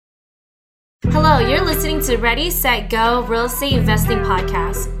Hello, you're listening to Ready, Set, Go Real Estate Investing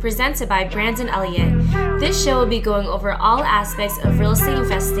Podcast, presented by Brandon Elliott. This show will be going over all aspects of real estate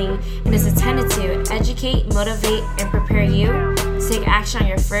investing and is intended to educate, motivate, and prepare you to take action on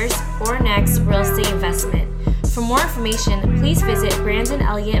your first or next real estate investment. For more information, please visit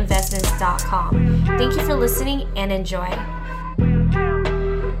BrandonElliottInvestments.com. Thank you for listening and enjoy.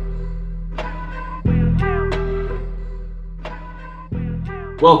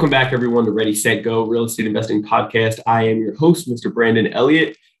 Welcome back, everyone, to Ready, Set, Go Real Estate Investing Podcast. I am your host, Mr. Brandon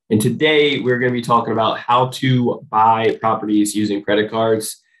Elliott, and today we're going to be talking about how to buy properties using credit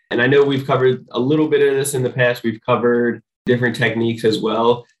cards. And I know we've covered a little bit of this in the past. We've covered different techniques as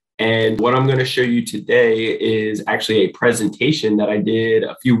well. And what I'm going to show you today is actually a presentation that I did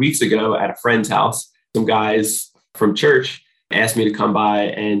a few weeks ago at a friend's house. Some guys from church asked me to come by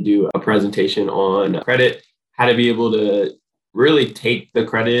and do a presentation on credit, how to be able to really take the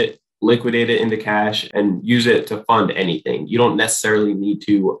credit, liquidate it into cash, and use it to fund anything. You don't necessarily need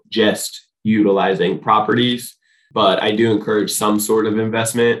to just utilizing properties, but I do encourage some sort of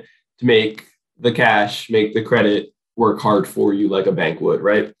investment to make the cash, make the credit work hard for you like a bank would,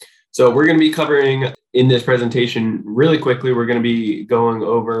 right? So we're going to be covering in this presentation really quickly. We're going to be going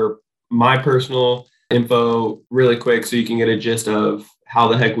over my personal info really quick so you can get a gist of how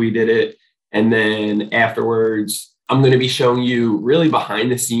the heck we did it. And then afterwards, I'm going to be showing you really behind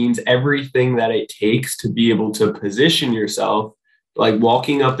the scenes, everything that it takes to be able to position yourself, like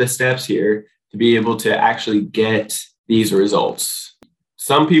walking up the steps here to be able to actually get these results.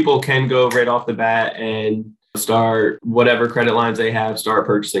 Some people can go right off the bat and start whatever credit lines they have, start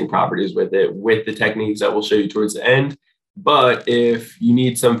purchasing properties with it, with the techniques that we'll show you towards the end. But if you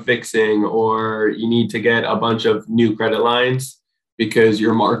need some fixing or you need to get a bunch of new credit lines, because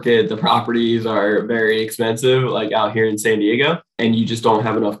your market, the properties are very expensive, like out here in San Diego, and you just don't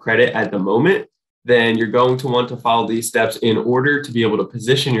have enough credit at the moment, then you're going to want to follow these steps in order to be able to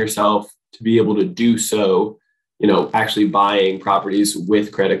position yourself to be able to do so, actually buying properties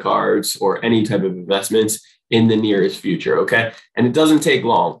with credit cards or any type of investments in the nearest future, okay? And it doesn't take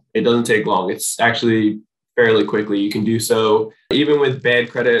long. It's actually fairly quickly. You can do so even with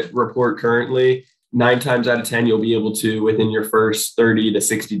bad credit report currently. 9 times out of 10, you'll be able to within your first 30 to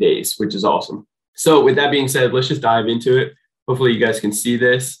 60 days, which is awesome. So with that being said, let's just dive into it. Hopefully you guys can see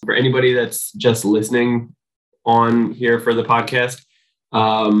this. For anybody that's just listening on here for the podcast,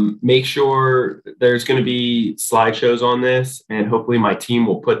 make sure there's going to be slideshows on this, and hopefully my team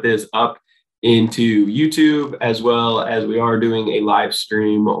will put this up into YouTube, as well as we are doing a live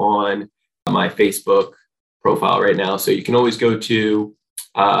stream on my Facebook profile right now. So you can always go to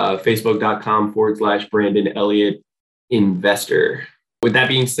Facebook.com/Brandon Elliott Investor. With that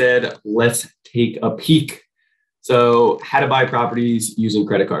being said, let's take a peek. So how to buy properties using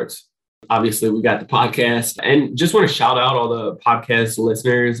credit cards. Obviously, we got the podcast, and just want to shout out all the podcast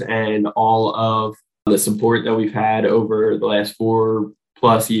listeners and all of the support that we've had over the last 4+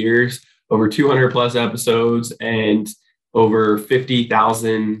 years, over 200+ episodes, and over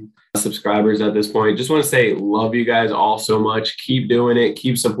 50,000 subscribers at this point. Just want to say, love you guys all so much. Keep doing it,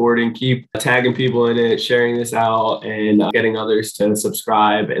 keep supporting, keep tagging people in it, sharing this out, and getting others to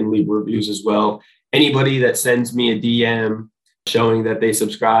subscribe and leave reviews as well. Anybody that sends me a DM showing that they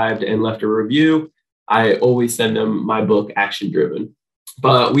subscribed and left a review, I always send them my book, Action Driven.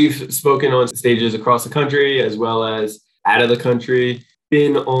 But we've spoken on stages across the country as well as out of the country,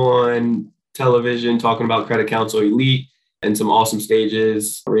 been on television talking about Credit Counsel Elite, and some awesome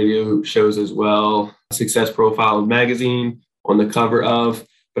stages, radio shows as well, Success Profile magazine on the cover of.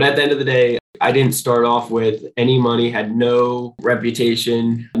 But at the end of the day, I didn't start off with any money, had no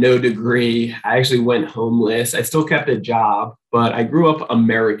reputation, no degree. I actually went homeless. I still kept a job, but I grew up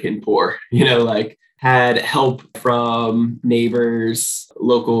American poor, had help from neighbors,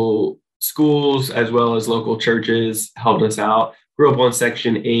 local schools, as well as local churches helped us out. Grew up on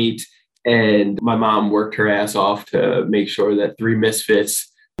Section 8. And my mom worked her ass off to make sure that 3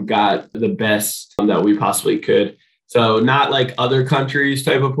 Misfits got the best that we possibly could. So not like other countries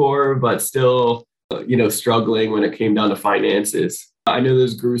type of poor, but still, struggling when it came down to finances. I know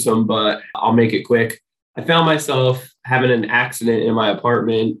this is gruesome, but I'll make it quick. I found myself having an accident in my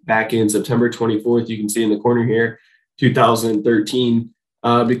apartment back in September 24th. You can see in the corner here, 2013.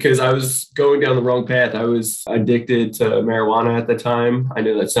 Because I was going down the wrong path. I was addicted to marijuana at the time. I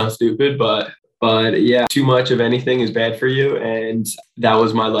know that sounds stupid, but yeah, too much of anything is bad for you. And that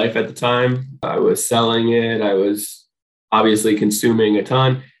was my life at the time. I was selling it. I was obviously consuming a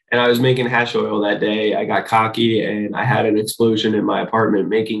ton, and I was making hash oil that day. I got cocky and I had an explosion in my apartment,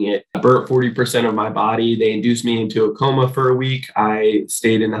 making it burnt 40% of my body. They induced me into a coma for a week. I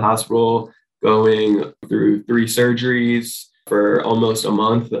stayed in the hospital going through 3 surgeries for almost a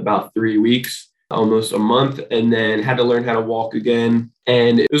month, about 3 weeks, almost a month, and then had to learn how to walk again.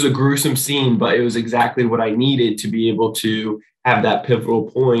 And it was a gruesome scene, but it was exactly what I needed to be able to have that pivotal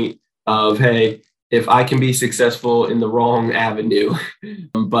point of, hey, if I can be successful in the wrong avenue,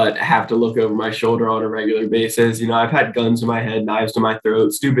 but have to look over my shoulder on a regular basis. I've had guns to my head, knives to my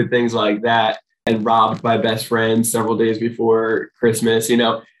throat, stupid things like that, and robbed my best friend several days before Christmas.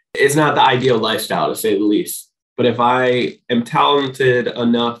 It's not the ideal lifestyle, to say the least. But if I am talented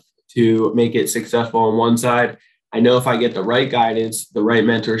enough to make it successful on one side, I know if I get the right guidance, the right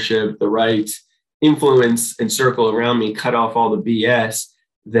mentorship, the right influence and circle around me, cut off all the BS,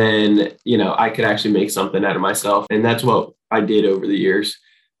 then, I could actually make something out of myself. And that's what I did over the years.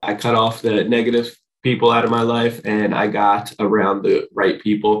 I cut off the negative people out of my life and I got around the right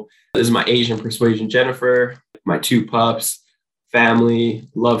people. This is my Asian persuasion, Jennifer, my 2 pups, family,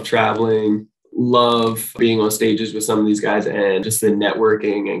 love traveling, love being on stages with some of these guys and just the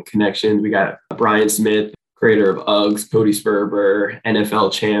networking and connections. We got Brian Smith, creator of Uggs, Cody Sperber,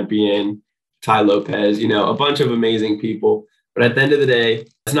 NFL champion, Ty Lopez, a bunch of amazing people. But at the end of the day,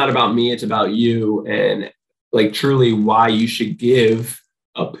 it's not about me, it's about you and truly why you should give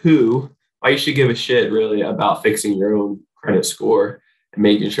why you should give a shit really about fixing your own credit score and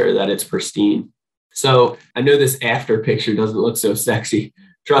making sure that it's pristine. So I know this after picture doesn't look so sexy.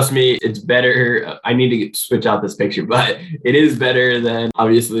 Trust me, it's better. I need to switch out this picture, but it is better than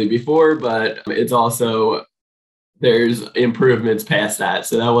obviously before, but it's also, there's improvements past that.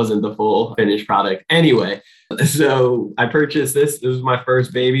 So that wasn't the full finished product. Anyway, so I purchased this. This was my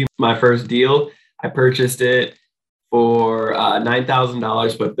first baby, my first deal. I purchased it for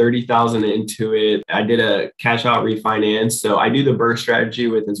 $9,000, put $30,000 into it. I did a cash out refinance. So I do the burst strategy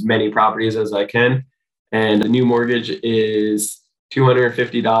with as many properties as I can. And the new mortgage is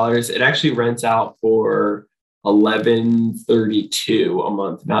 $250. It actually rents out for $1,132 a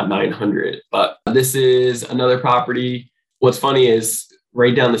month, not $900. But this is another property. What's funny is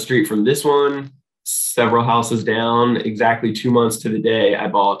right down the street from this one, several houses down, exactly 2 months to the day, I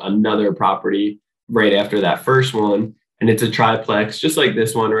bought another property right after that first one. And it's a triplex, just like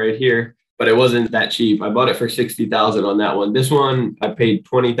this one right here, but it wasn't that cheap. I bought it for $60,000 on that one. This one I paid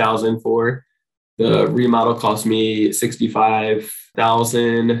 $20,000 for. The remodel cost me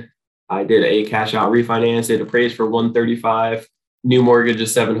 $65,000. I did a cash out refinance. It appraised for $135,000. New mortgage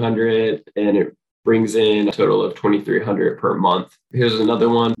is $700, and it brings in a total of $2,300 per month. Here's another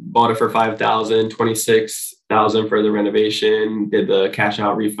one. Bought it for $5,000, $26,000 for the renovation. Did the cash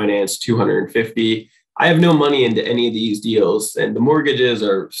out refinance, $250,000. I have no money into any of these deals, and the mortgages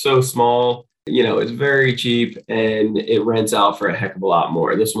are so small. It's very cheap, and it rents out for a heck of a lot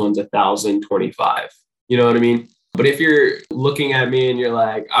more. This one's $1,025. You know what I mean? But if you're looking at me and you're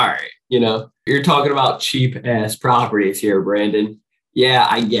like, all right, you're talking about cheap ass properties here, Brandon. Yeah,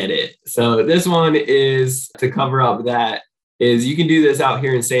 I get it. So this one is, to cover up that, is you can do this out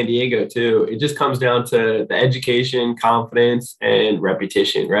here in San Diego too. It just comes down to the education, confidence, and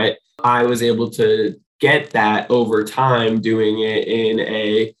repetition, right? I was able to get that over time doing it in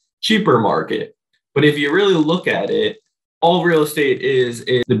a cheaper market. But if you really look at it, all real estate is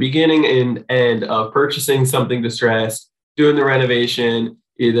the beginning and end of purchasing something distressed, doing the renovation,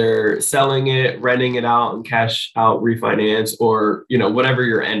 either selling it, renting it out and cash out refinance, or, whatever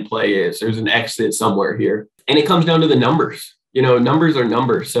your end play is. There's an exit somewhere here. And it comes down to the numbers. Numbers are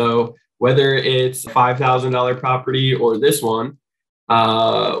numbers. So whether it's a $5,000 property or this one,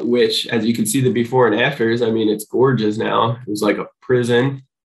 which, as you can see the before and afters, it's gorgeous now. It was like a prison,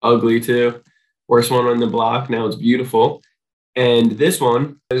 ugly too. Worst one on the block. Now it's beautiful. And this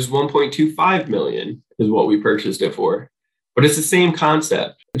one is $1.25 million is what we purchased it for. But it's the same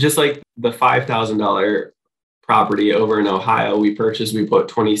concept. Just like the $5,000 property over in Ohio we purchased, we put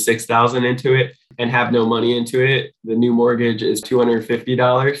 $26,000 into it and have no money into it. The new mortgage is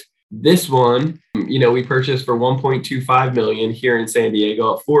 $250. This one, we purchased for $1.25 million here in San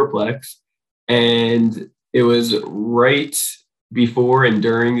Diego, a fourplex. And it was right before and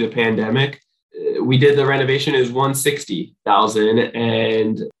during the pandemic. We did the renovation, is $160,000.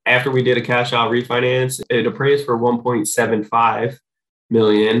 And after we did a cash out refinance, it appraised for $1.75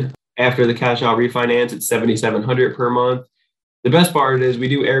 million. After the cash out refinance, it's $7,700 per month. The best part is we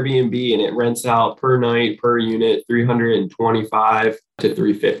do Airbnb, and it rents out per night, per unit, $325 to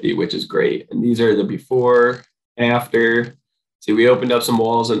 $350, which is great. And these are the before, after. See, we opened up some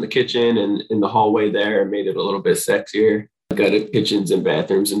walls in the kitchen and in the hallway there and made it a little bit sexier. Gutted kitchens and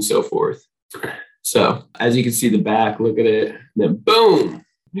bathrooms and so forth. So as you can see the back, look at it, and then boom.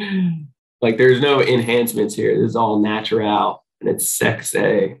 Like there's no enhancements here. This is all natural and it's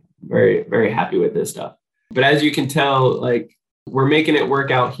sexy. very, very happy with this stuff. But as you can tell, like we're making it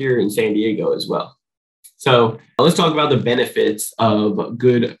work out here in San Diego as well. So let's talk about the benefits of a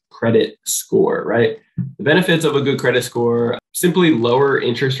good credit score, right? The benefits of a good credit score, simply lower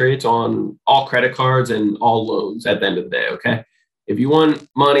interest rates on all credit cards and all loans at the end of the day, okay? If you want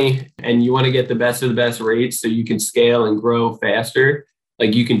money and you want to get the best of the best rates so you can scale and grow faster,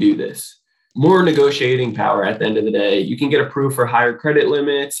 like you can do this. More negotiating power at the end of the day. You can get approved for higher credit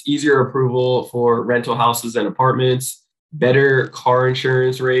limits, easier approval for rental houses and apartments, better car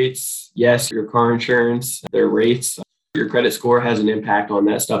insurance rates. Yes, your car insurance, their rates, your credit score has an impact on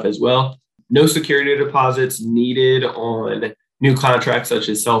that stuff as well. No security deposits needed on new contracts such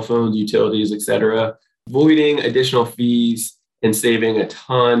as cell phones, utilities, etc. Avoiding additional fees and saving a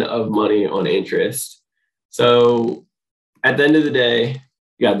ton of money on interest. So at the end of the day,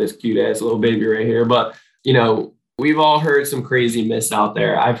 you got this cute ass little baby right here, but we've all heard some crazy myths out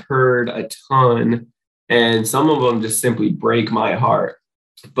there. I've heard a ton, and some of them just simply break my heart.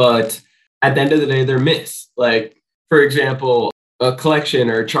 But at the end of the day, they're myths. Like, for example, a collection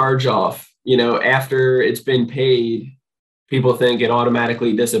or a charge off, after it's been paid, people think it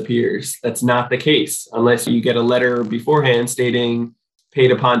automatically disappears. That's not the case unless you get a letter beforehand stating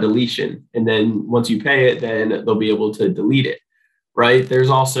paid upon deletion. And then once you pay it, then they'll be able to delete it, right? There's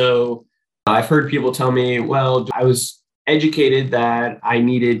also, I've heard people tell me, well, I was educated that I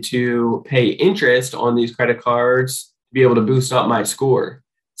needed to pay interest on these credit cards to be able to boost up my score.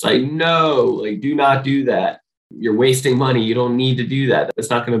 It's like, no, like do not do that. You're wasting money. You don't need to do that. That's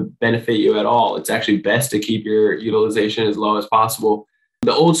not going to benefit you at all. It's actually best to keep your utilization as low as possible.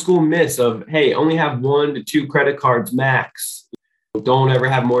 The old school myths of, hey, only have 1 to 2 credit cards max. Don't ever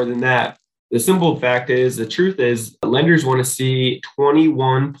have more than that. The simple fact is, the truth is, lenders want to see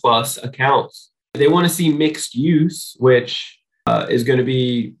 21 plus accounts. They want to see mixed use, which is going to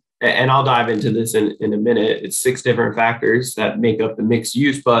be, and I'll dive into this in a minute. It's 6 different factors that make up the mixed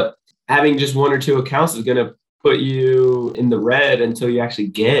use, but having just 1 or 2 accounts is going to put you in the red until you actually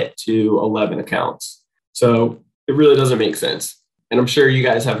get to 11 accounts. So it really doesn't make sense. And I'm sure you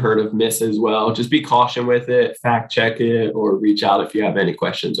guys have heard of myths as well. Just be cautious with it, fact check it, or reach out if you have any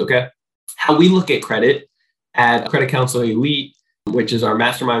questions, okay? How we look at credit at Credit Counsel Elite, which is our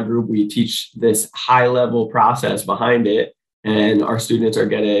mastermind group, we teach this high-level process behind it, and our students are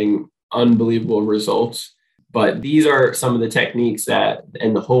getting unbelievable results. But these are some of the techniques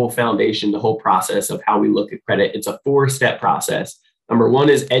and the whole foundation, the whole process of how we look at credit. It's a 4-step process. Number 1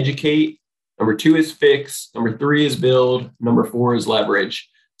 is educate. Number 2 is fix. Number 3 is build. Number 4 is leverage.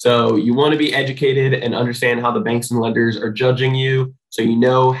 So you want to be educated and understand how the banks and lenders are judging you so you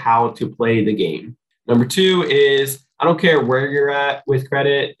know how to play the game. Number 2 is, I don't care where you're at with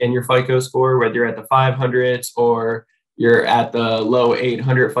credit and your FICO score, whether you're at the 500s or you're at the low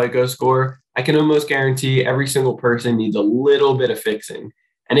 800 FICO score, I can almost guarantee every single person needs a little bit of fixing.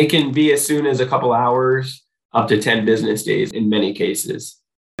 And it can be as soon as a couple hours up to 10 business days in many cases.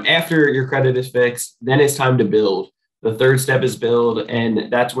 After your credit is fixed, then it's time to build. The 3rd step is build. And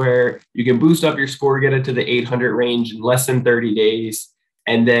that's where you can boost up your score, get it to the 800 range in less than 30 days.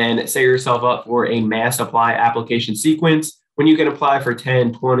 And then set yourself up for a mass apply application sequence when you can apply for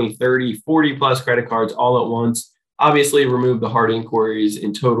 10, 20, 30, 40 plus credit cards all at once. Obviously, remove the hard inquiries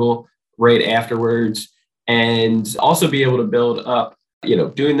in total right afterwards, and also be able to build up,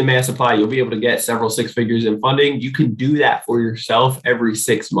 doing the mass apply, you'll be able to get several 6 figures in funding. You can do that for yourself every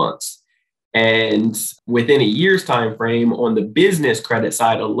 6 months. And within a year's time frame on the business credit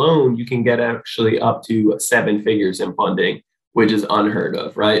side alone, you can get actually up to 7 figures in funding, which is unheard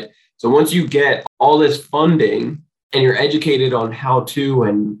of, right? So once you get all this funding and you're educated on how to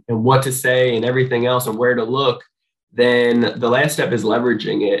and what to say and everything else and where to look, then the last step is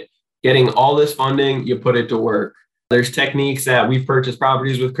leveraging it. Getting all this funding, you put it to work. There's techniques that we've purchased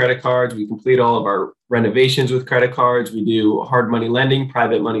properties with credit cards. We complete all of our renovations with credit cards. We do hard money lending,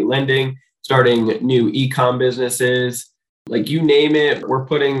 private money lending, starting new e-com businesses. Like you name it, we're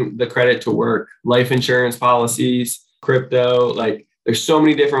putting the credit to work. Life insurance policies, crypto, like there's so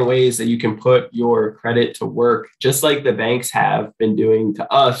many different ways that you can put your credit to work, just like the banks have been doing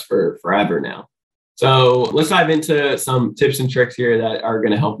to us for forever now. So let's dive into some tips and tricks here that are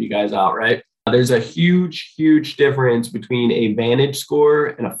going to help you guys out, right? There's a huge, huge difference between a Vantage score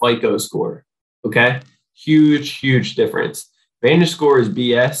and a FICO score, okay? Huge, huge difference. Vantage score is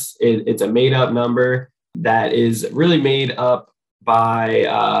BS. It's a made up number that is really made up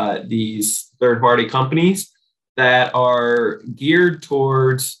by these third-party companies that are geared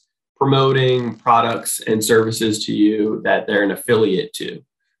towards promoting products and services to you that they're an affiliate to.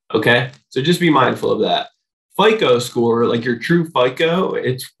 Okay, so just be mindful of that. FICO score, like your true FICO.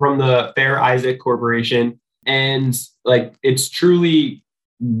 It's from the Fair Isaac Corporation. And like, it's truly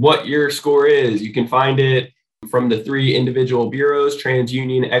what your score is. You can find it from the 3 individual bureaus,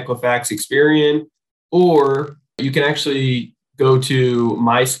 TransUnion, Equifax, Experian, or you can actually go to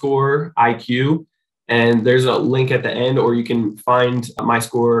My Score IQ, and there's a link at the end, or you can find My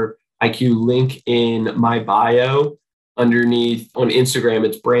Score IQ link in my bio underneath on Instagram.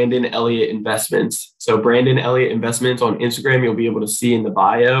 It's Brandon Elliott Investments. So Brandon Elliott Investments on Instagram, you'll be able to see in the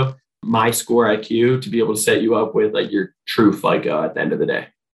bio My Score IQ to be able to set you up with like your true FICO at the end of the day.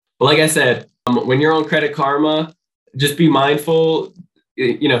 But like I said, when you're on Credit Karma, just be mindful,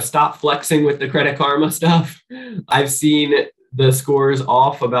 stop flexing with the Credit Karma stuff. I've seen the scores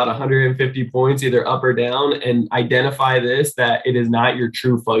off about 150 points, either up or down, and identify this, that it is not your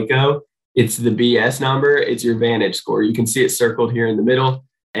true FICO. It's the BS number. It's your Vantage score. You can see it circled here in the middle,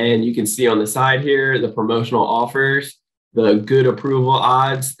 and you can see on the side here, the promotional offers, the good approval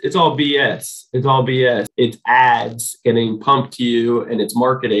odds. It's all BS. It's all BS. It's ads getting pumped to you, and it's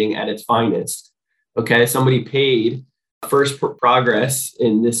marketing at its finest. Okay. Somebody paid First Progress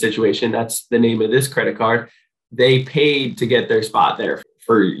in this situation. That's the name of this credit card. They paid to get their spot there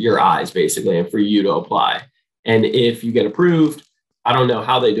for your eyes, basically, and for you to apply. And if you get approved, I don't know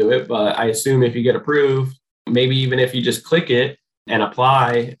how they do it, but I assume if you get approved, maybe even if you just click it and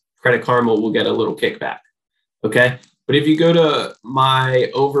apply, Credit Karma will get a little kickback. Okay. But if you go to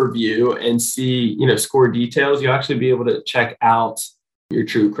my overview and see, score details, you'll actually be able to check out your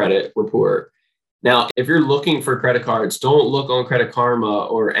true credit report. Now, if you're looking for credit cards, don't look on Credit Karma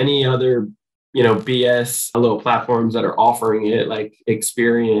or any other, BS little platforms that are offering it, like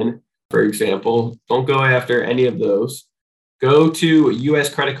Experian, for example. Don't go after any of those. Go to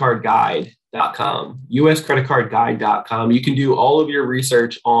uscreditcardguide.com, uscreditcardguide.com. You can do all of your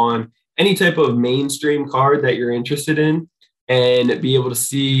research on any type of mainstream card that you're interested in and be able to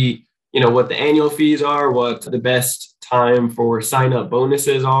see, what the annual fees are, what the best time for sign-up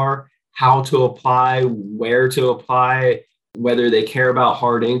bonuses are, how to apply, where to apply, whether they care about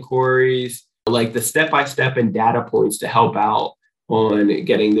hard inquiries, like the step-by-step and data points to help out on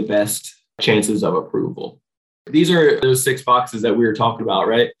getting the best chances of approval. These are those 6 boxes that we were talking about,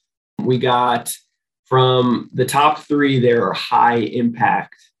 right? We got from the top 3, there are high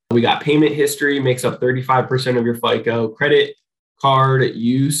impact. We got payment history, makes up 35% of your FICO. Credit card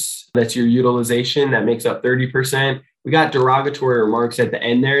use, that's your utilization, that makes up 30%. We got derogatory remarks at the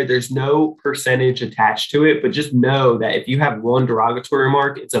end there. There's no percentage attached to it, but just know that if you have one derogatory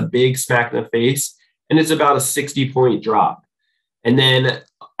remark, it's a big smack in the face, and it's about a 60-point drop. And then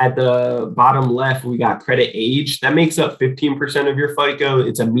at the bottom left, we got credit age. That makes up 15% of your FICO.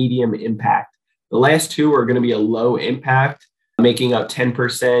 It's a medium impact. The last 2 are going to be a low impact, making up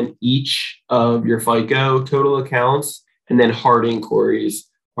 10% each of your FICO total accounts. And then hard inquiries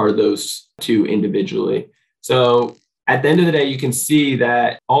are those 2 individually. So at the end of the day, you can see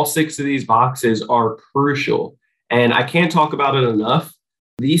that all 6 of these boxes are crucial. And I can't talk about it enough.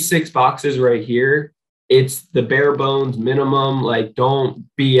 These 6 boxes right here, it's the bare bones minimum. Like, don't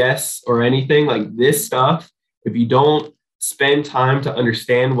BS or anything like this stuff. If you don't spend time to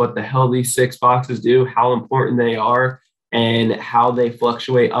understand what the hell these 6 boxes do, how important they are, and how they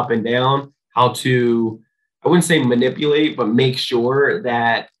fluctuate up and down, how to, I wouldn't say manipulate, but make sure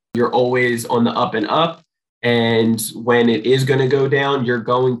that you're always on the up and up. And when it is going to go down, you're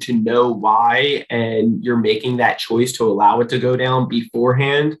going to know why, and you're making that choice to allow it to go down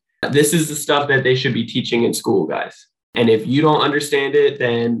beforehand. This is the stuff that they should be teaching in school, guys. And if you don't understand it,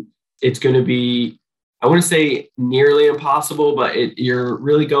 then it's going to be, I wouldn't say nearly impossible, but you're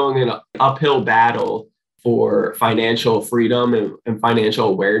really going in an uphill battle for financial freedom and financial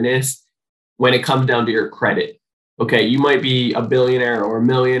awareness when it comes down to your credit. Okay, you might be a billionaire or a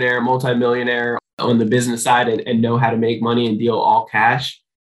millionaire, multimillionaire on the business side and know how to make money and deal all cash.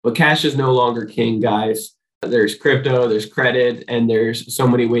 But cash is no longer king, guys. There's crypto, there's credit, and there's so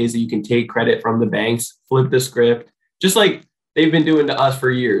many ways that you can take credit from the banks, flip the script, just like they've been doing to us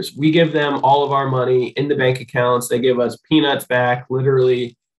for years. We give them all of our money in the bank accounts. They give us peanuts back,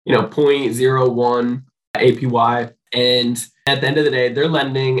 literally, 0.01 APY. And at the end of the day, they're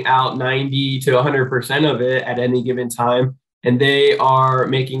lending out 90 to 100% of it at any given time. And they are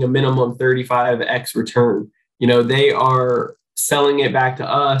making a minimum 35x return. They are selling it back to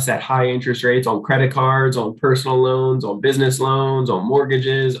us at high interest rates on credit cards, on personal loans, on business loans, on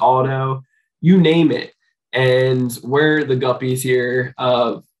mortgages, auto, you name it. And we're the guppies here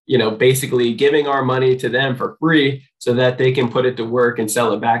of, basically giving our money to them for free so that they can put it to work and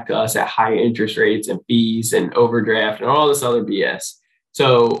sell it back to us at high interest rates and fees and overdraft and all this other BS.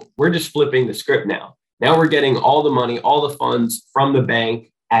 So we're just flipping the script now. Now we're getting all the money, all the funds from the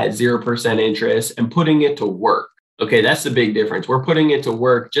bank at 0% interest and putting it to work. Okay, that's the big difference. We're putting it to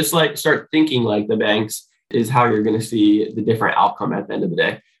work. Just like start thinking like the banks is how you're going to see the different outcome at the end of the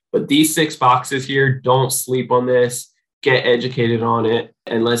day. But these 6 boxes here, don't sleep on this. Get educated on it,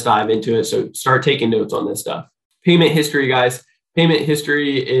 and let's dive into it. So start taking notes on this stuff. Payment history, guys. Payment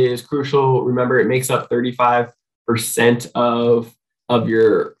history is crucial. Remember, it makes up 35% of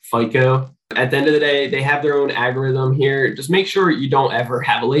your FICO. At the end of the day, they have their own algorithm here. Just make sure you don't ever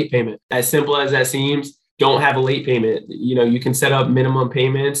have a late payment. As simple as that seems, don't have a late payment. You can set up minimum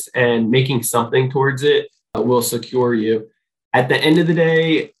payments, and making something towards it will secure you. At the end of the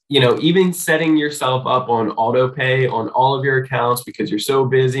day, even setting yourself up on auto pay on all of your accounts because you're so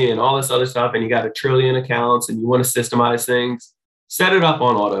busy and all this other stuff, and you got 1 trillion accounts and you want to systemize things, set it up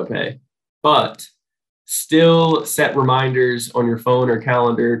on auto pay. But still set reminders on your phone or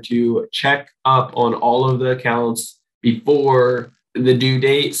calendar to check up on all of the accounts before the due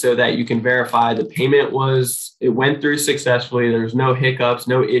date so that you can verify the payment went through successfully. There's no hiccups,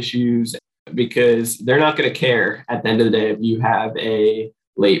 no issues, because they're not going to care at the end of the day if you have a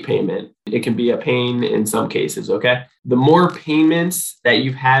late payment. It can be a pain in some cases, okay? The more payments that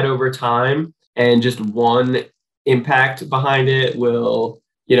you've had over time and just one impact behind it will,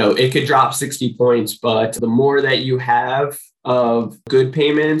 it could drop 60 points, but the more that you have of good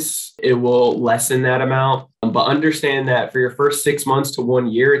payments, it will lessen that amount. But understand that for your first 6 months to 1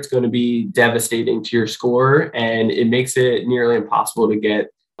 year, it's going to be devastating to your score, and it makes it nearly impossible to get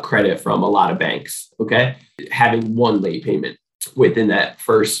credit from a lot of banks, okay? Having one late payment within that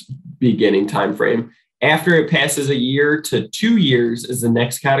first beginning time frame. After it passes a year to 2 years is the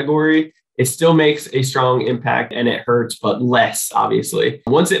next category. It still makes a strong impact and it hurts, but less, obviously.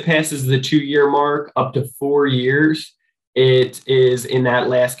 Once it passes the 2-year mark up to 4 years, it is in that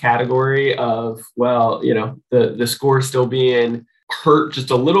last category of, the score still being hurt just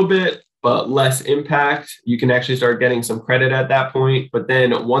a little bit, but less impact. You can actually start getting some credit at that point. But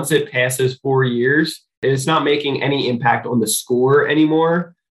then once it passes 4 years, it's not making any impact on the score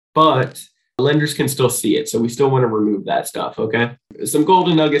anymore, but lenders can still see it. So we still want to remove that stuff, okay? Some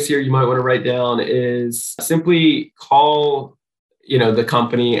golden nuggets here you might want to write down is simply call, the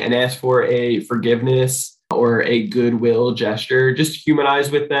company and ask for a forgiveness or a goodwill gesture. Just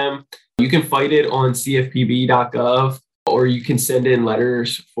humanize with them. You can fight it on cfpb.gov, or you can send in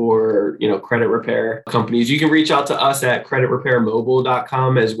letters for, credit repair companies. You can reach out to us at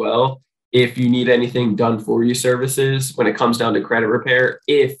creditrepairmobile.com as well if you need anything done for you services when it comes down to credit repair.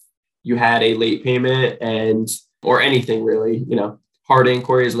 If you had a late payment or anything really, hard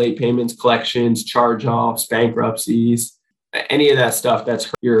inquiries, late payments, collections, charge-offs, bankruptcies, any of that stuff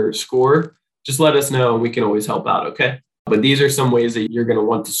that's your score, just let us know and we can always help out, okay? But these are some ways that you're going to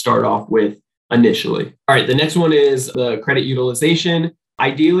want to start off with initially. All right, the next one is the credit utilization.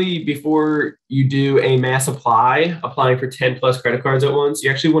 Ideally, before you do a mass applying for 10 plus credit cards at once,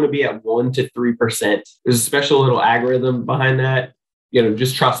 you actually want to be at 1 to 3%. There's a special little algorithm behind that.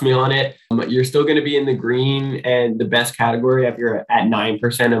 Just trust me on it. You're still going to be in the green and the best category if you're at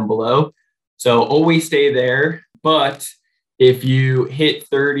 9% and below. So always stay there. But if you hit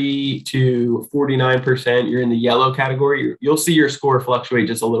 30 to 49%, you're in the yellow category. You'll see your score fluctuate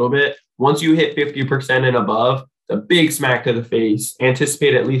just a little bit. Once you hit 50% and above, a big smack to the face.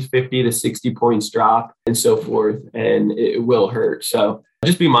 Anticipate at least 50 to 60 points drop and so forth, and it will hurt. So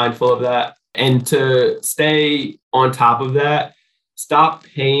just be mindful of that. And to stay on top of that, stop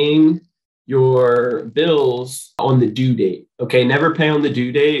paying your bills on the due date. Okay, never pay on the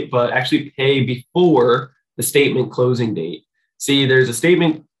due date, but actually pay before the statement closing date. See, there's a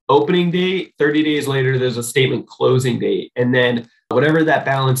statement opening date. 30 days later, there's a statement closing date. And then whatever that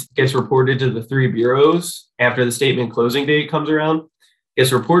balance gets reported to the 3 bureaus after the statement closing date comes around,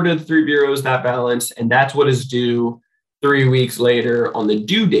 gets reported to the 3 bureaus, that balance, and that's what is due 3 weeks later on the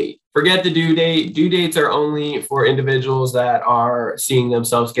due date. Forget the due date. Due dates are only for individuals that are seeing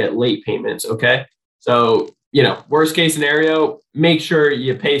themselves get late payments, okay? So, worst case scenario, make sure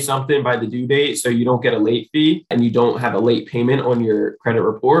you pay something by the due date so you don't get a late fee and you don't have a late payment on your credit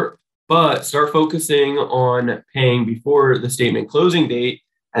report. But start focusing on paying before the statement closing date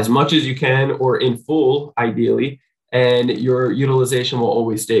as much as you can, or in full, ideally, and your utilization will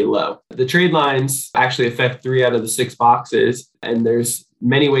always stay low. The trade lines actually affect 3 out of the 6 boxes, and there's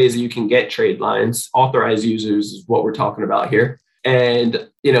many ways that you can get trade lines. Authorized users is what we're talking about here. And,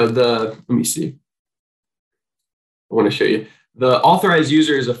 let me see. I want to show you. The authorized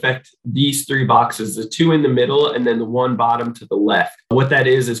users affect these 3 boxes, the 2 in the middle and then the 1 bottom to the left. What that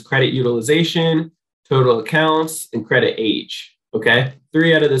is credit utilization, total accounts, and credit age. Okay.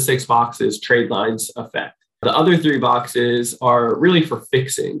 3 out of the 6 boxes trade lines affect. The other 3 boxes are really for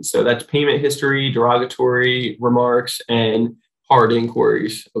fixing. So that's payment history, derogatory remarks, and hard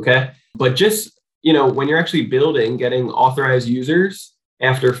inquiries. Okay. But just, when you're actually building, getting authorized users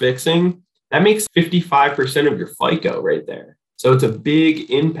after fixing, that makes 55% of your FICO right there. So it's a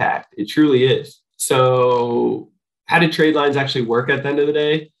big impact. It truly is. So how do trade lines actually work at the end of the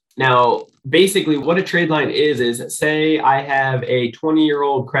day? Now, basically what a trade line is say I have a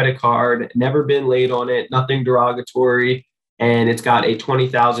 20-year-old credit card, never been late on it, nothing derogatory, and it's got a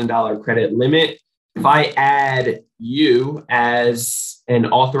 $20,000 credit limit. If I add you as an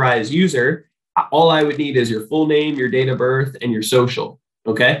authorized user, all I would need is your full name, your date of birth, and your social.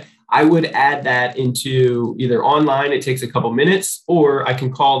 Okay. I would add that into either online, it takes a couple minutes, or I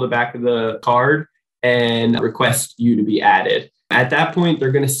can call the back of the card and request you to be added. At that point,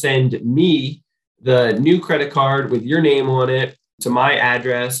 they're going to send me the new credit card with your name on it to my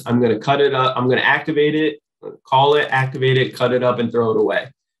address. I'm going to cut it up. I'm going to activate it, call it, activate it, cut it up, and throw it away.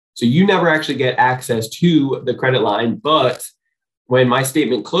 So you never actually get access to the credit line. But when my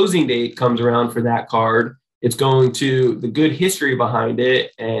statement closing date comes around for that card, it's going to the good history behind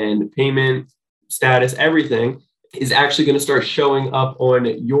it and payment status, everything is actually going to start showing up on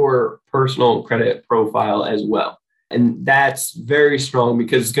your personal credit profile as well. And that's very strong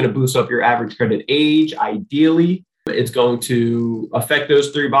because it's going to boost up your average credit age. Ideally, it's going to affect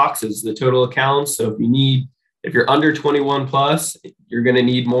those 3 boxes, the total accounts. So if you're under 21 plus, you're going to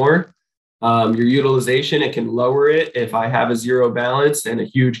need more. Your utilization, it can lower it. If I have a 0 balance and a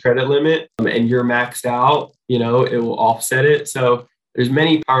huge credit limit and you're maxed out, it will offset it. So there's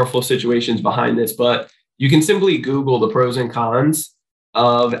many powerful situations behind this, but you can simply Google the pros and cons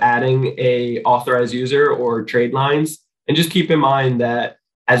of adding a authorized user or trade lines. And just keep in mind that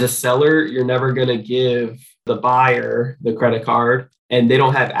as a seller, you're never going to give the buyer the credit card and they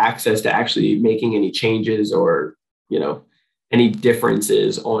don't have access to actually making any changes or, any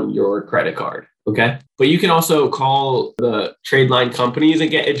differences on your credit card. Okay. But you can also call the trade line companies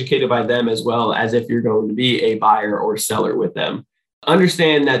and get educated by them as well as if you're going to be a buyer or seller with them.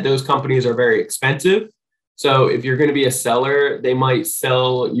 Understand that those companies are very expensive. So if you're going to be a seller, they might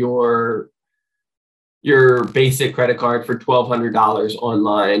sell your basic credit card for $1,200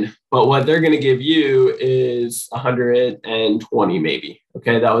 online. But what they're going to give you is $120 maybe.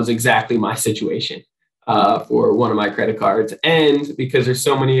 Okay. That was exactly my situation for one of my credit cards. And because there's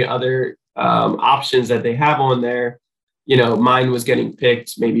so many other options that they have on there, mine was getting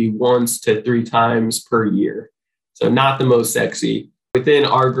picked maybe 1 to 3 times per year. So not the most sexy. Within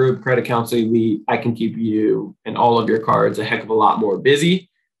our group, Credit Counsel Elite, I can keep you and all of your cards a heck of a lot more busy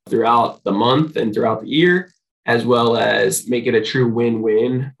throughout the month and throughout the year, as well as make it a true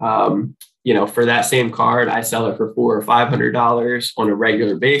win-win. For that same card, I sell it for $400 or $500 on a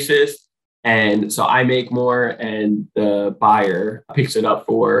regular basis. And so I make more and the buyer picks it up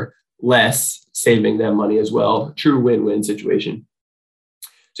for less, saving them money as well. True win-win situation.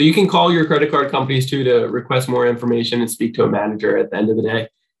 So you can call your credit card companies too to request more information and speak to a manager at the end of the day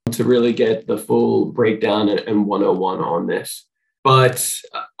to really get the full breakdown and 101 on this. But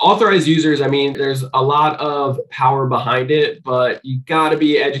authorized users, there's a lot of power behind it, but you got to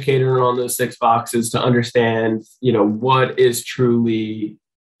be educated on those 6 boxes to understand, what is truly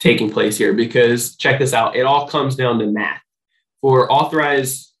taking place here. Because check this out, it all comes down to math. For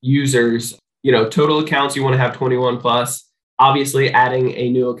authorized users, total accounts, you want to have 21 plus. Obviously, adding a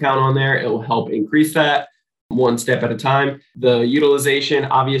new account on there, it will help increase that one step at a time. The utilization,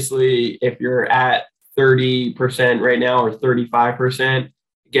 obviously, if you're at 30% right now or 35%,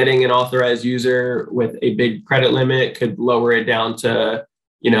 getting an authorized user with a big credit limit could lower it down to,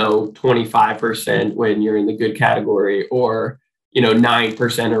 25% when you're in the good category, or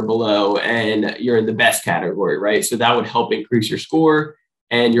 9% or below and you're in the best category, right? So that would help increase your score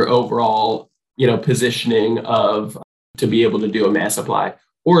and your overall, positioning to be able to do a mass apply.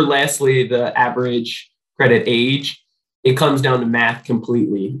 Or lastly, the average credit age, it comes down to math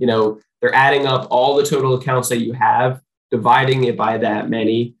completely. They're adding up all the total accounts that you have, dividing it by that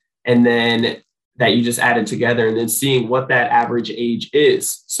many, and then that you just added together and then seeing what that average age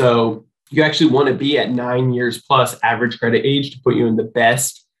is. So you actually want to be at 9 years plus average credit age to put you in the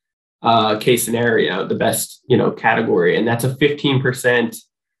best case scenario, the best, category. And that's a 15%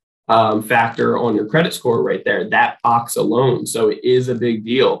 factor on your credit score right there, that box alone. So it is a big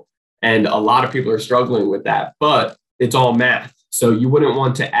deal. And a lot of people are struggling with that, but it's all math. So you wouldn't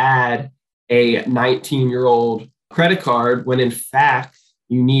want to add a 19-year-old credit card when in fact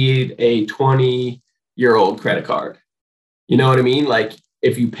you need a 20-year-old credit card. You know what I mean? Like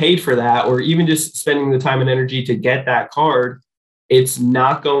if you paid for that, or even just spending the time and energy to get that card, it's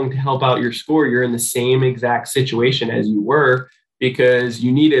not going to help out your score. You're in the same exact situation as you were because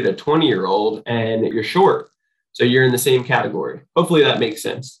you needed a 20-year-old and you're short. So you're in the same category. Hopefully that makes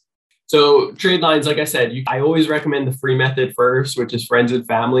sense. So trade lines, like I said, I always recommend the free method first, which is friends and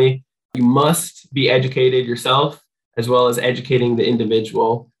family. You must be educated yourself, as well as educating the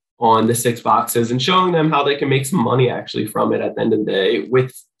individual on the 6 boxes and showing them how they can make some money actually from it at the end of the day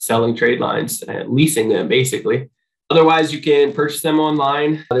with selling trade lines and leasing them basically. Otherwise, you can purchase them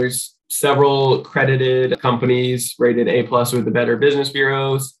online. There's several accredited companies rated A+ with the Better Business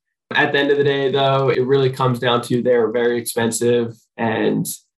Bureaus. At the end of the day, though, it really comes down to they're very expensive. And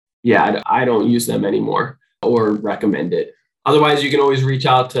yeah, I don't use them anymore or recommend it. Otherwise, you can always reach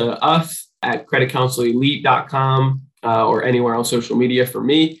out to us at creditcounselelite.com or anywhere on social media for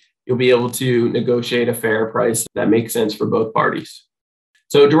me. You'll be able to negotiate a fair price that makes sense for both parties.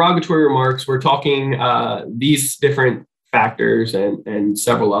 So derogatory remarks, we're talking these different factors and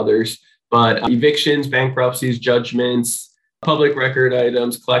several others, but evictions, bankruptcies, judgments, public record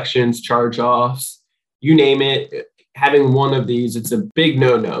items, collections, charge-offs, you name it. Having one of these, it's a big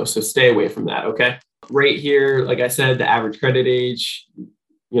no-no, so stay away from that, okay? Right here, like I said, the average credit age,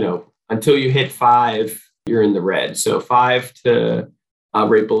 until you hit 5, you're in the red. So 5 to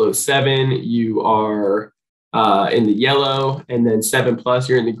right below 7, you are in the yellow, and then 7+,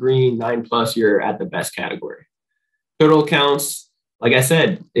 you're in the green, 9+, you're at the best category. Total accounts, like I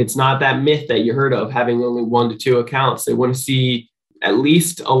said, it's not that myth that you heard of having only 1 to 2 accounts. They want to see at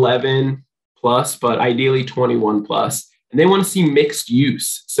least 11+, but ideally 21+. And they want to see mixed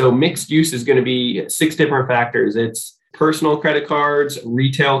use. So mixed use is going to be 6 different factors. It's personal credit cards,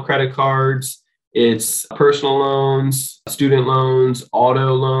 retail credit cards, it's personal loans, student loans,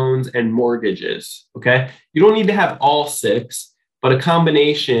 auto loans, and mortgages, okay? You don't need to have all 6, but a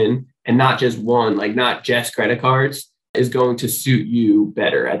combination and not just one, like not just credit cards, is going to suit you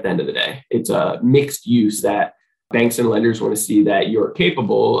better at the end of the day. It's a mixed use that banks and lenders want to see that you're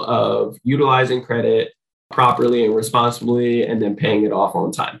capable of utilizing credit properly and responsibly and then paying it off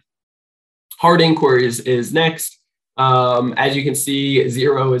on time. Hard inquiries is next. As you can see,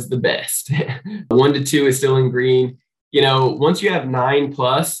 0 is the best. 1 to 2 is still in green. Once you have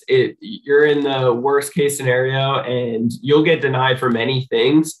 9+, you're in the worst case scenario and you'll get denied for many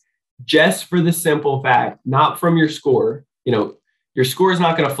things just for the simple fact, not from your score. Your score is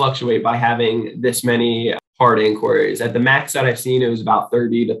not going to fluctuate by having this many hard inquiries. At the max that I've seen, it was about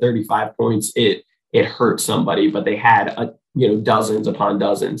 30 to 35 points. It hurt somebody, but they had dozens upon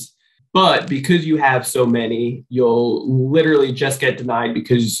dozens. But because you have so many, you'll literally just get denied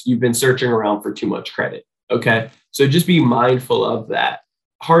because you've been searching around for too much credit. Okay. So just be mindful of that.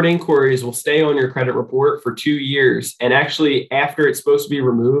 Hard inquiries will stay on your credit report for 2 years. And actually, after it's supposed to be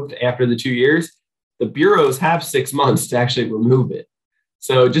removed, after the 2 years, the bureaus have 6 months to actually remove it.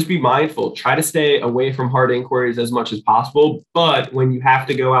 So just be mindful. Try to stay away from hard inquiries as much as possible. But when you have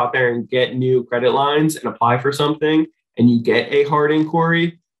to go out there and get new credit lines and apply for something and you get a hard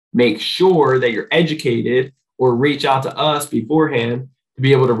inquiry, make sure that you're educated or reach out to us beforehand to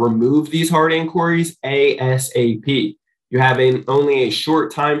be able to remove these hard inquiries ASAP. You have only a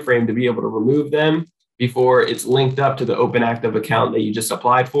short time frame to be able to remove them before it's linked up to the open active account that you just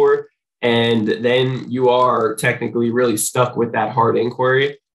applied for. And then you are technically really stuck with that hard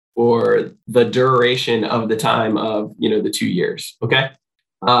inquiry for the duration of the time of, the 2 years. Okay.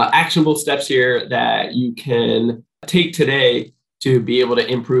 Actionable steps here that you can take today to be able to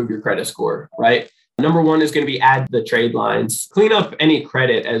improve your credit score, right? Number 1 is going to be add the trade lines, clean up any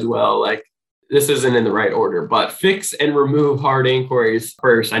credit as well. Like this isn't in the right order, but fix and remove hard inquiries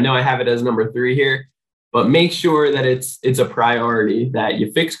first. I know I have it as number 3 here, but make sure that it's a priority that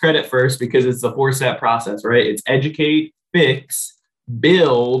you fix credit first because it's a 4-step process, right? It's educate, fix,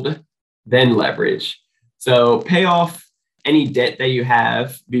 build, then leverage. So pay off any debt that you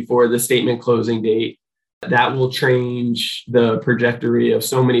have before the statement closing date. That will change the trajectory of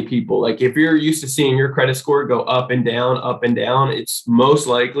so many people. Like if you're used to seeing your credit score go up and down, it's most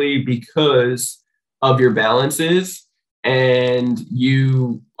likely because of your balances and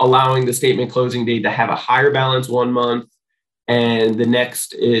you allowing the statement closing date to have a higher balance 1 month and the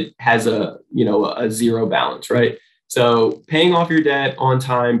next it has a 0 balance, right? So paying off your debt on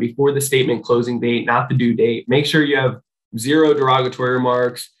time before the statement closing date, not the due date. Make sure you have 0 derogatory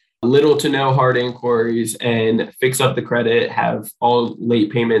remarks, little to no hard inquiries, and fix up the credit, have all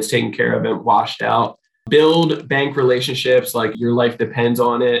late payments taken care of and washed out. Build bank relationships like your life depends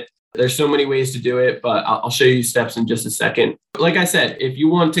on it. There's so many ways to do it, but I'll show you steps in just a second. Like I said, if you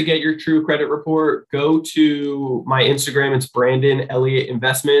want to get your true credit report, go to my Instagram. It's Brandon Elliott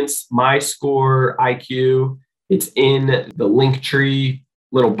Investments. My score IQ It's in the Linktree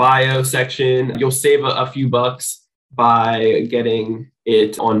little bio section. You'll save a few bucks by getting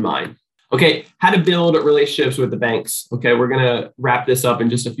it on mine. Okay, how to build relationships with the banks. Okay, we're going to wrap this up in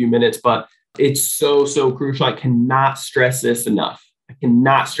just a few minutes, but it's so crucial. I cannot stress this enough.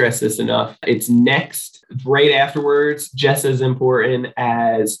 It's next, right afterwards, just as important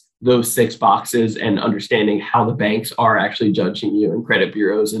as those 6 boxes and understanding how the banks are actually judging you and credit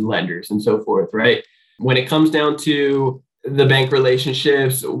bureaus and lenders and so forth, right? When it comes down to the bank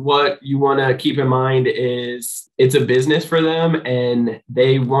relationships, what you want to keep in mind is it's a business for them and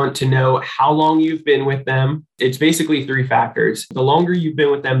they want to know how long you've been with them. It's basically 3 factors. The longer you've been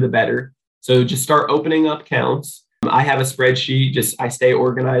with them, the better. So just start opening up accounts. I have a spreadsheet, I stay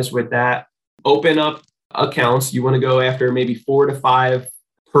organized with that. Open up accounts. You want to go after maybe 4 to 5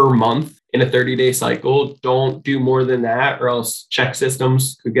 per month in a 30-day cycle. Don't do more than that, or else check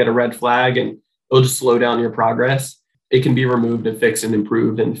systems could get a red flag and it'll just slow down your progress. It can be removed and fixed and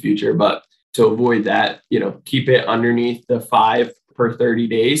improved in the future, but to avoid that, keep it underneath the 5 per 30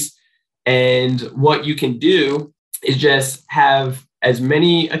 days. And what you can do is just have as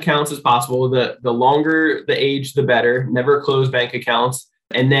many accounts as possible. The longer the age, the better. Never close bank accounts.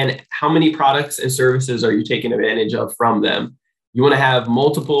 And then how many products and services are you taking advantage of from them? You want to have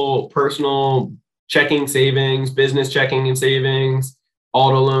multiple personal checking, savings, business checking and savings,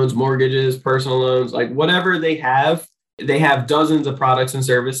 auto loans, mortgages, personal loans, like whatever they have dozens of products and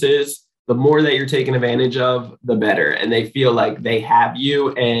services. The more that you're taking advantage of, the better. And they feel like they have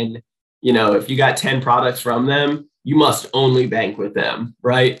you. And, if you got 10 products from them, you must only bank with them,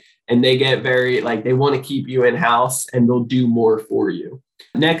 right? And they get they want to keep you in-house and they'll do more for you.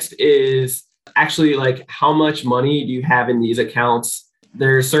 Next is actually how much money do you have in these accounts?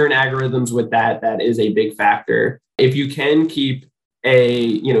 There are certain algorithms with that is a big factor. If you can keep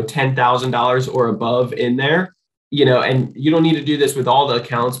a, $10,000 or above in there, and you don't need to do this with all the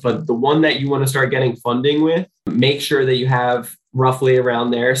accounts, but the one that you want to start getting funding with, make sure that you have roughly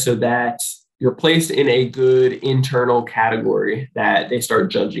around there so that you're placed in a good internal category that they start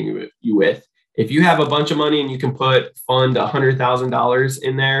judging you with. If you have a bunch of money and you can fund $100,000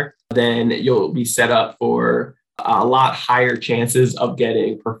 in there, then you'll be set up for a lot higher chances of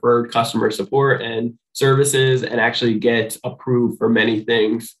getting preferred customer support and services and actually get approved for many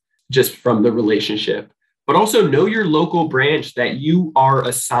things just from the relationship. But also know your local branch that you are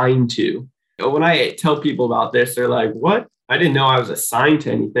assigned to. When I tell people about this, they're like, what? I didn't know I was assigned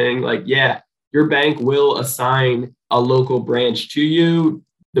to anything. Yeah, your bank will assign a local branch to you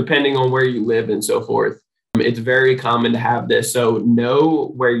depending on where you live and so forth. It's very common to have this. So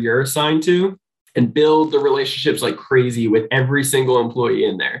know where you're assigned to and build the relationships like crazy with every single employee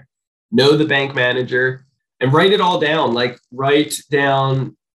in there. Know the bank manager and write it all down.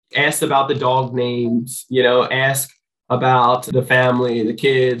 Ask about the dog names, ask about the family, the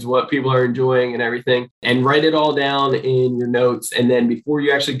kids, what people are enjoying and everything, and write it all down in your notes. And then before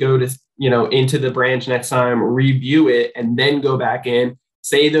you actually go to, into the branch next time, review it and then go back in,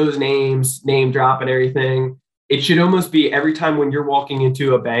 say those names, name drop and everything. It should almost be every time when you're walking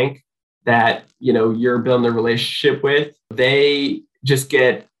into a bank that, you're building a relationship with, they just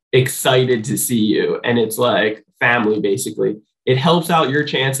get excited to see you. And it's like family, basically. It helps out your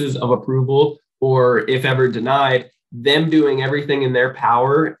chances of approval, or if ever denied, them doing everything in their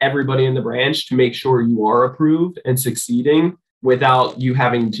power, everybody in the branch, to make sure you are approved and succeeding without you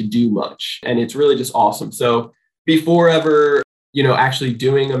having to do much. And it's really just awesome. So before ever, actually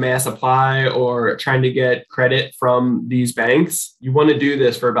doing a mass apply or trying to get credit from these banks, you want to do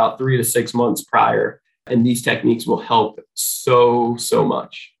this for about 3 to 6 months prior. And these techniques will help so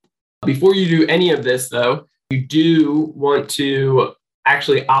much. Before you do any of this, though, you do want to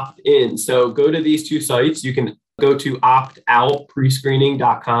actually opt in. So go to these 2 sites. You can go to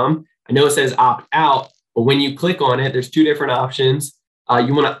optoutprescreening.com. I know it says opt out, but when you click on it, there's 2 different options.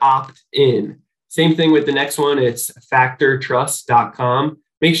 You want to opt in. Same thing with the next one. It's factortrust.com.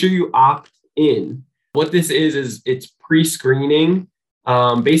 Make sure you opt in. What this is it's pre-screening,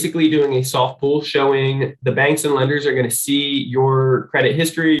 basically doing a soft pull showing the banks and lenders are going to see your credit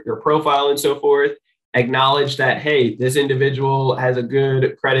history, your profile, and so forth. Acknowledge that, hey, this individual has a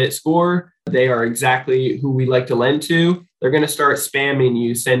good credit score. They are exactly who we like to lend to. They're going to start spamming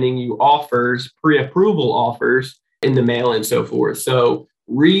you, sending you offers, pre-approval offers in the mail and so forth. So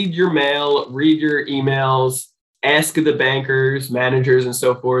read your mail, read your emails, ask the bankers, managers, and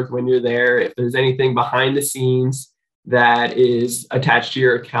so forth when you're there. If there's anything behind the scenes that is attached to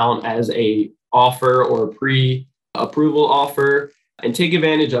your account as a offer or a pre-approval offer, and take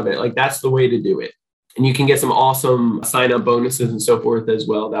advantage of it. That's the way to do it. And you can get some awesome sign-up bonuses and so forth as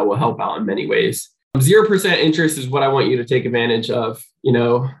well that will help out in many ways. 0% interest is what I want you to take advantage of.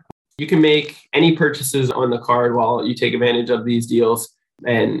 You can make any purchases on the card while you take advantage of these deals,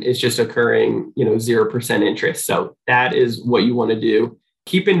 and it's just occurring, 0% interest. So that is what you want to do.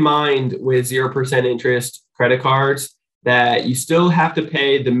 Keep in mind with 0% interest credit cards that you still have to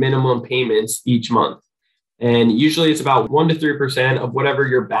pay the minimum payments each month. And usually it's about 1% to 3% of whatever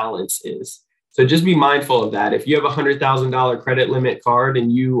your balance is. So just be mindful of that. If you have a $100,000 credit limit card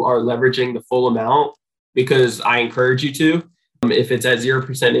and you are leveraging the full amount, because I encourage you to, if it's at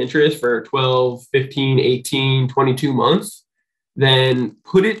 0% interest for 12, 15, 18, 22 months, then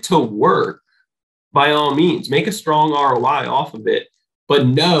put it to work by all means. Make a strong ROI off of it. But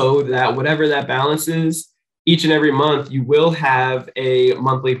know that whatever that balance is, each and every month, you will have a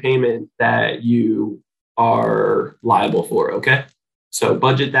monthly payment that you are liable for, okay? So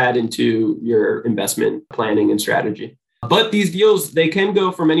budget that into your investment planning and strategy. But these deals, they can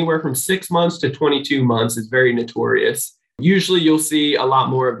go from anywhere from 6 months to 22 months. It's very notorious. Usually you'll see a lot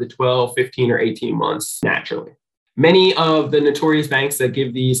more of the 12, 15, or 18 months naturally. Many of the notorious banks that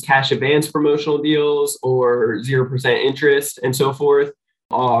give these cash advance promotional deals or 0% interest and so forth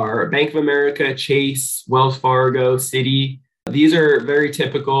are Bank of America, Chase, Wells Fargo, Citi. These are very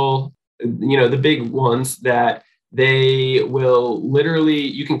typical, the big ones that they will literally,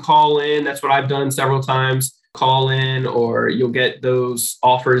 you can call in. That's what I've done several times. Call in, or you'll get those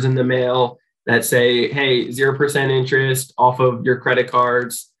offers in the mail that say, hey, 0% interest off of your credit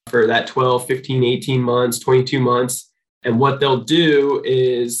cards for that 12, 15, 18 months, 22 months. And what they'll do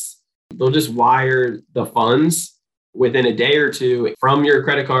is they'll just wire the funds within a day or two from your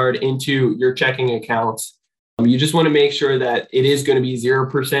credit card into your checking accounts. You just want to make sure that it is going to be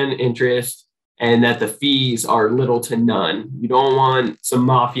 0% interest and that the fees are little to none. You don't want some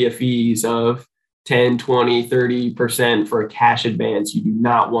mafia fees of 10, 20, 30% for a cash advance. You do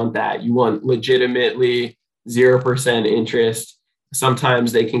not want that. You want legitimately 0% interest.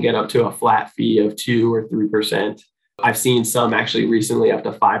 Sometimes they can get up to a flat fee of 2 or 3%. I've seen some actually recently up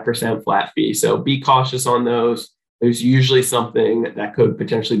to 5% flat fee. So be cautious on those. There's usually something that could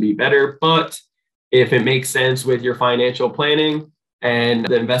potentially be better, but if it makes sense with your financial planning and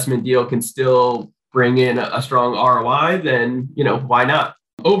the investment deal can still bring in a strong ROI, then, why not?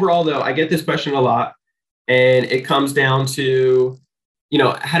 Overall, though, I get this question a lot, and it comes down to,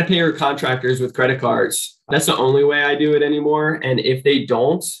 how to pay your contractors with credit cards. That's the only way I do it anymore. And if they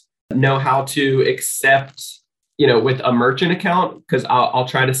don't know how to accept with a merchant account, because I'll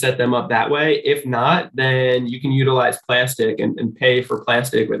try to set them up that way. If not, then you can utilize Plastic and pay for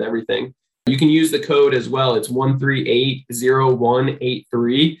Plastic with everything. You can use the code as well. It's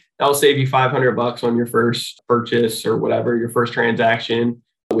 1380183. That'll save you $500 on your first purchase or whatever, your first transaction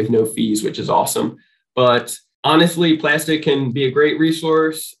with no fees, which is awesome. But honestly, Plastic can be a great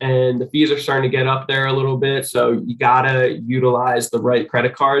resource, and the fees are starting to get up there a little bit. So you got to utilize the right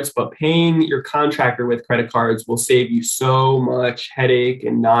credit cards, but paying your contractor with credit cards will save you so much headache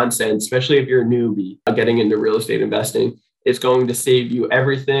and nonsense, especially if you're a newbie getting into real estate investing. It's going to save you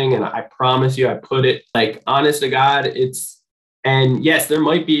everything. And I promise you, I put it like honest to God, and yes, there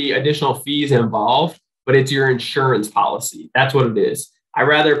might be additional fees involved, but it's your insurance policy. That's what it is. I'd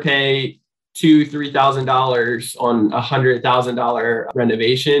rather pay $2,000-$3,000 on a $100,000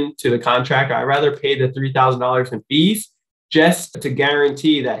 renovation to the contractor. I'd rather pay the $3,000 in fees just to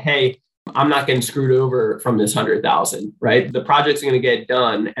guarantee that, hey, I'm not getting screwed over from this $100,000, right? The project's going to get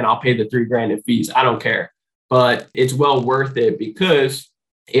done and I'll pay the $3,000 in fees. I don't care, but it's well worth it, because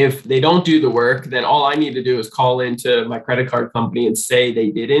if they don't do the work, then all I need to do is call into my credit card company and say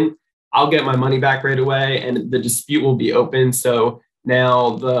they didn't. I'll get my money back right away and the dispute will be open. So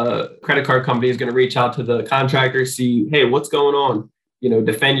now the credit card company is going to reach out to the contractor, see, hey, what's going on?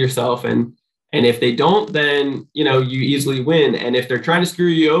 Defend yourself. And if they don't, then, you easily win. And if they're trying to screw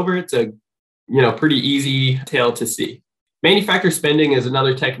you over, it's a, pretty easy tale to see. Manufacturer spending is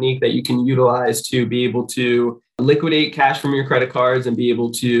another technique that you can utilize to be able to liquidate cash from your credit cards and be able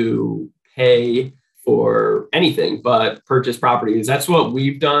to pay for anything but purchase properties. That's what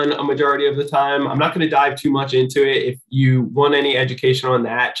we've done a majority of the time. I'm not going to dive too much into it. If you want any education on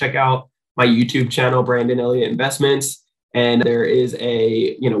that, check out my YouTube channel, Brandon Elliott Investments. And there is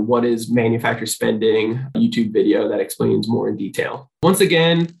a, what is manufacturer spending YouTube video that explains more in detail. Once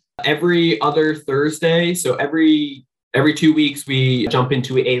again, every other Thursday, so every 2 weeks, we jump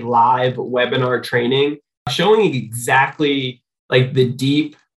into a live webinar training showing exactly like the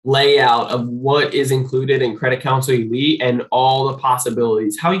deep layout of what is included in Credit Counsel Elite and all the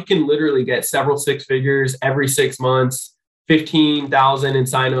possibilities, how you can literally get several six figures every 6 months, 15,000 in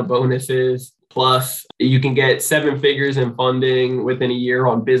sign-up bonuses, plus you can get 7 figures in funding within a year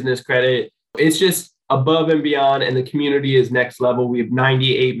on business credit. It's just above and beyond, and the community is next level. We have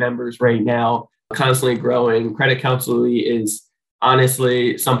 98 members right now, constantly growing. Credit Counsel Elite is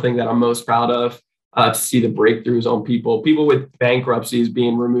honestly something that I'm most proud of, to see the breakthroughs on people with bankruptcies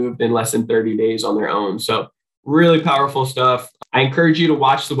being removed in less than 30 days on their own. So really powerful stuff. I encourage you to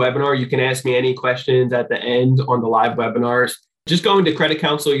watch the webinar. You can ask me any questions at the end on the live webinars. Just go into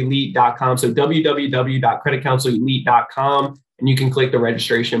creditcounselelite.com. So www.creditcounselelite.com, and you can click the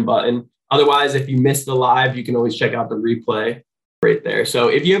registration button. Otherwise, if you missed the live, you can always check out the replay right there. So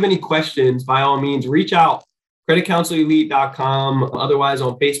if you have any questions, by all means, reach out, creditcounselelite.com. Otherwise,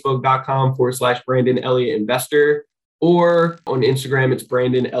 on facebook.com/Brandon Elliott Investor, or on Instagram, it's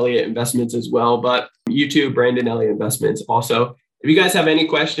Brandon Elliott Investments as well. But YouTube, Brandon Elliott Investments also. If you guys have any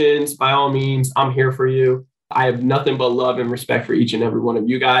questions, by all means, I'm here for you. I have nothing but love and respect for each and every one of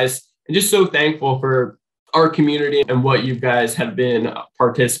you guys, and just so thankful for our community and what you guys have been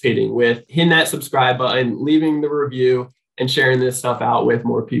participating with. Hitting that subscribe button, leaving the review, and sharing this stuff out with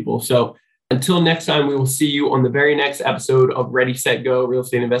more people. So until next time, we will see you on the very next episode of Ready, Set, Go Real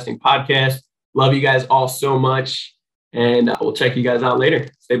Estate Investing Podcast. Love you guys all so much, and we'll check you guys out later.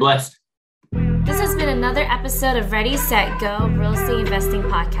 Stay blessed. This has been another episode of Ready, Set, Go Real Estate Investing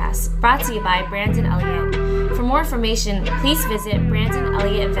Podcast, brought to you by Brandon Elliott. For more information, please visit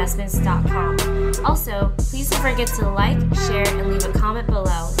BrandonElliottInvestments.com. Also, please don't forget to like, share, and leave a comment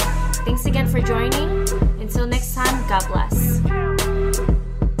below. Thanks again for joining. Until next time, God bless.